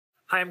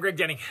Hi, I'm Greg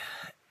Denning.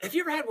 Have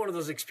you ever had one of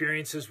those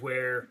experiences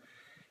where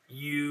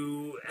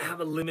you have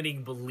a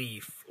limiting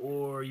belief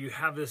or you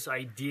have this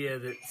idea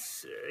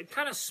that's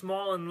kind of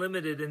small and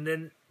limited, and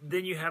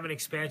then you have an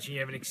expansion,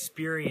 you have an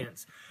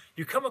experience.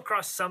 You come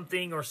across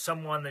something or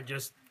someone that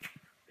just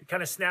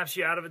kind of snaps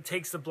you out of it,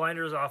 takes the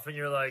blinders off, and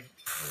you're like,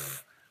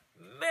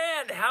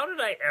 man, how did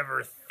I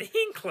ever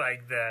think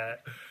like that?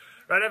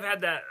 Right? I've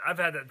had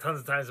that tons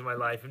of times in my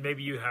life, and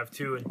maybe you have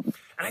too. And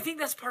I think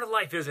that's part of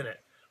life, isn't it?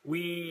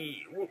 When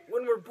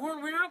we're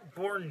born, we're not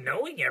born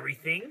knowing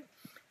everything,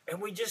 and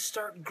we just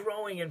start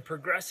growing and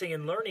progressing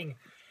and learning,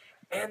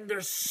 and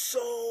there's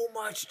so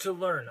much to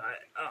learn.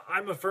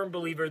 I'm a firm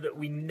believer that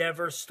we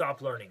never stop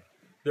learning,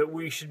 that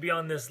we should be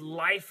on this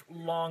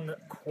lifelong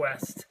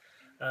quest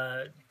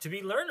to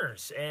be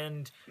learners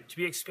and to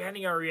be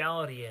expanding our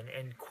reality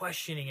and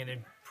questioning and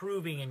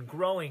improving and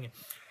growing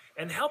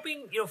and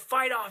helping,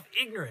 fight off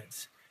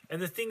ignorance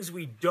and the things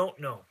we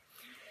don't know.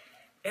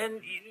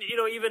 And,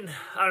 even,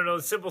 I don't know,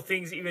 simple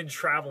things, even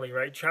traveling,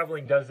 right?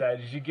 Traveling does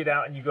that. As you get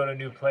out and you go to a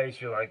new place,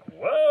 you're like,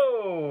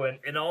 whoa!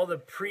 And all the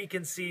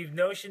preconceived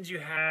notions you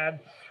had,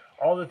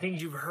 all the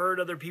things you've heard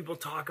other people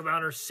talk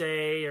about or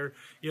say, or,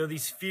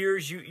 these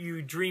fears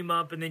you dream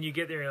up, and then you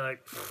get there and you're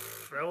like,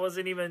 that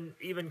wasn't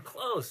even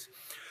close.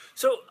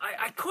 So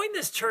I coined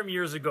this term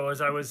years ago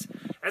as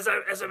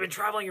I've been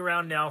traveling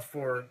around now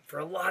for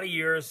a lot of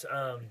years.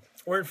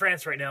 We're in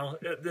France right now.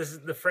 This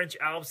is the French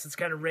Alps. It's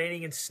kind of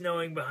raining and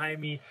snowing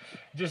behind me.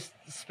 Just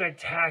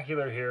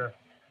spectacular here.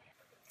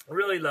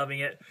 Really loving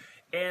it.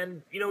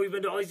 And, we've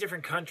been to all these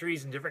different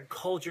countries and different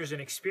cultures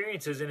and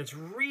experiences, and it's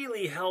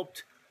really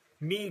helped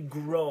me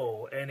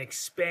grow and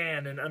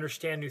expand and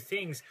understand new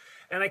things.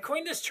 And I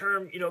coined this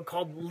term,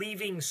 called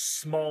leaving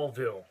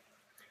Smallville.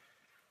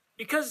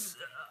 Because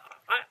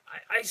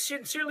I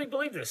sincerely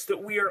believe this,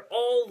 that we are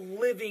all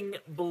living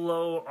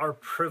below our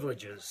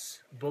privileges,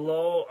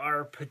 below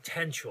our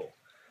potential,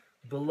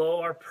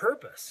 below our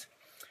purpose.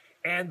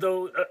 And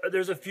though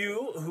there's a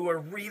few who are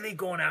really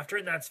going after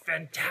it, and that's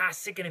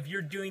fantastic. And if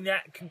you're doing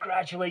that,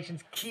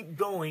 congratulations, keep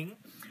going.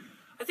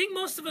 I think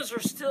most of us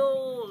are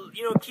still,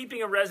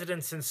 keeping a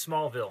residence in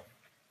Smallville,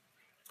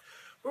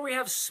 where we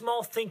have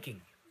small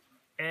thinking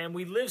and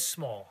we live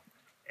small.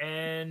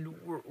 And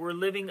we're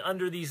living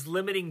under these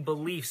limiting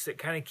beliefs that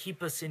kind of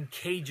keep us in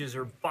cages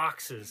or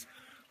boxes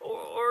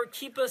or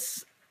keep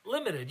us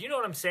limited. You know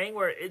what I'm saying?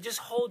 Where it just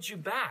holds you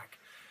back.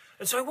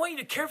 And so I want you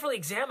to carefully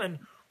examine,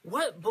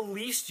 what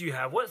beliefs do you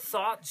have? What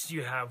thoughts do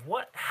you have?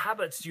 What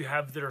habits do you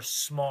have that are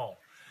small,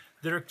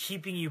 that are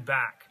keeping you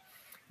back?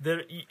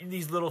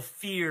 These little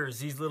fears,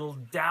 these little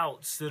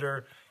doubts that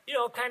are,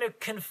 kind of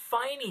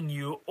confining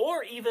you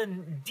or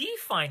even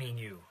defining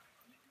you,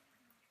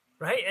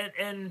 right?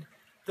 And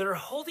that are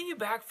holding you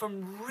back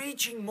from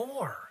reaching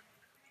more.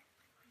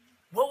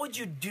 What would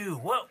you do?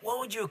 What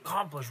would you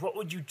accomplish? What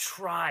would you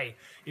try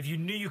if you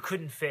knew you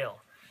couldn't fail?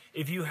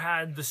 If you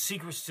had the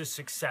secrets to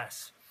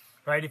success,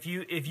 right? If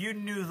you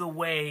knew the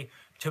way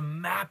to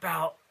map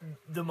out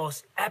the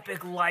most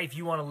epic life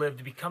you want to live,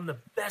 to become the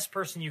best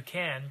person you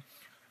can,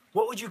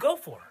 what would you go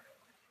for?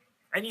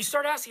 And you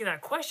start asking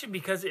that question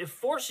because it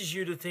forces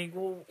you to think,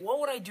 well, what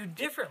would I do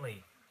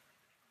differently?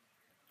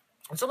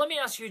 And so let me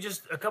ask you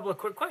just a couple of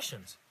quick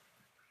questions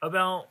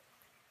about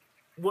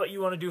what you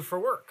want to do for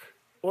work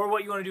or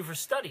what you want to do for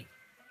study,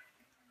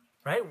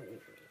 right?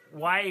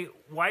 Why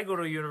go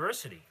to a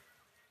university?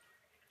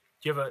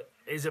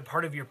 Is it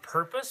part of your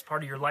purpose,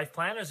 part of your life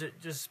plan, or is it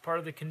just part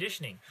of the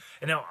conditioning?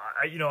 And now,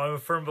 I'm a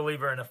firm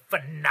believer in a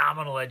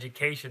phenomenal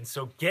education,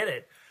 so get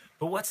it.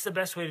 But what's the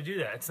best way to do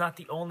that? It's not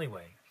the only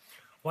way.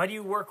 Why do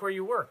you work where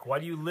you work? Why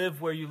do you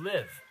live where you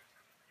live?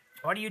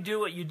 Why do you do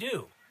what you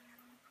do?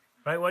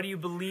 Right? Why do you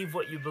believe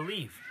what you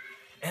believe?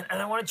 And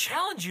I want to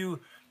challenge you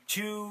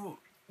to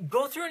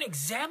go through and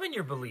examine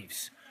your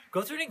beliefs.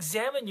 Go through and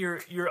examine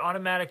your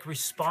automatic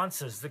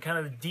responses, the kind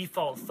of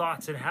default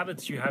thoughts and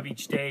habits you have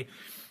each day.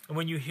 And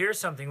when you hear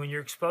something, when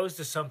you're exposed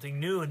to something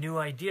new, a new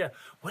idea,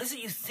 what is it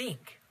you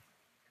think?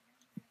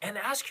 And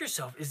ask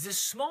yourself, is this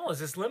small? Is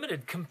this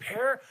limited?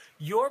 Compare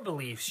your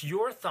beliefs,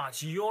 your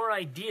thoughts, your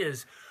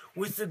ideas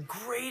with the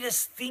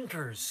greatest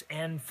thinkers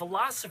and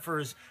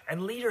philosophers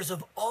and leaders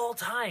of all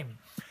time.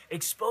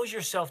 Expose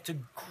yourself to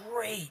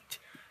great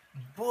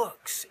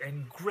books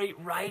and great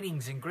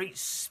writings and great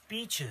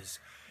speeches,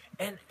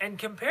 and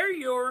compare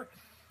your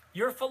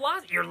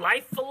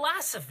life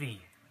philosophy,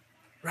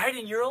 right,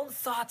 and your own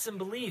thoughts and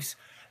beliefs,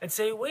 and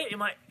say, wait,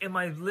 am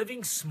I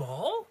living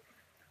small?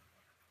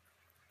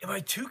 Am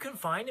I too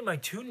confined? Am I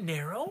too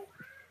narrow?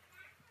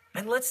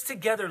 And let's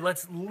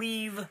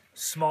leave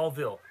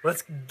Smallville.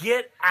 Let's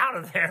get out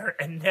of there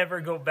and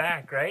never go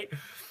back, right?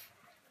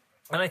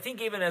 And I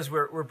think even as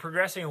we're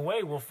progressing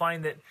away, we'll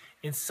find that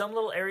in some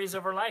little areas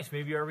of our lives,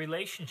 maybe our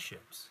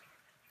relationships,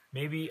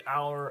 maybe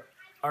our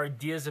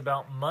ideas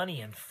about money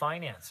and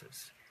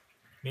finances,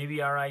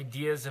 maybe our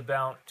ideas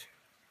about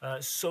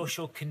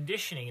social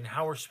conditioning and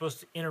how we're supposed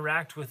to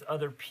interact with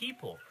other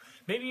people,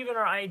 maybe even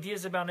our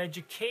ideas about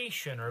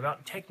education or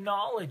about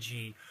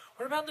technology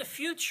or about the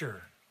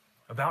future,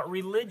 about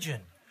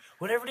religion.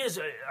 Whatever it is,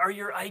 are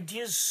your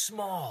ideas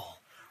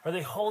small? Are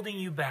they holding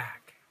you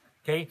back?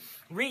 Okay,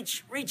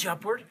 reach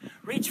upward.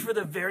 Reach for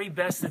the very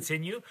best that's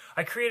in you.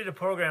 I created a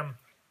program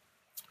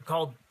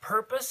called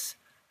Purpose,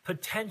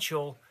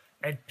 Potential,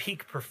 and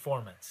Peak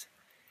Performance.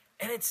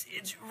 And it's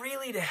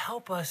really to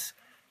help us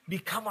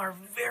become our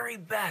very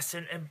best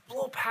and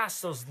blow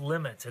past those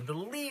limits and to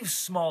leave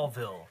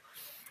Smallville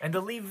and to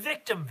leave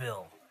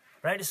Victimville,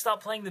 right? To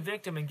stop playing the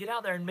victim and get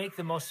out there and make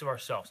the most of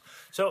ourselves.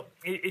 So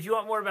if you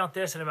want more about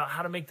this and about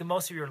how to make the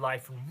most of your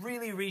life and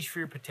really reach for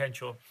your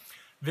potential,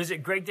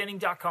 visit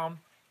gregdenning.com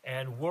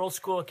and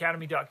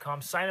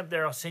worldschoolacademy.com. Sign up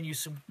there. I'll send you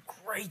some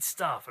great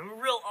stuff,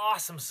 real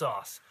awesome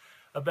sauce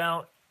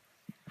about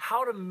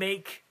how to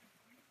make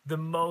the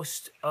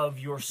most of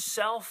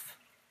yourself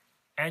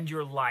and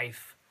your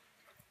life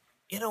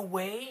in a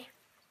way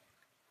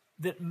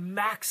that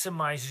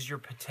maximizes your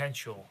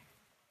potential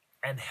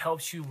and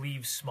helps you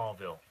leave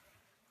Smallville.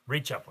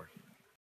 Reach upward.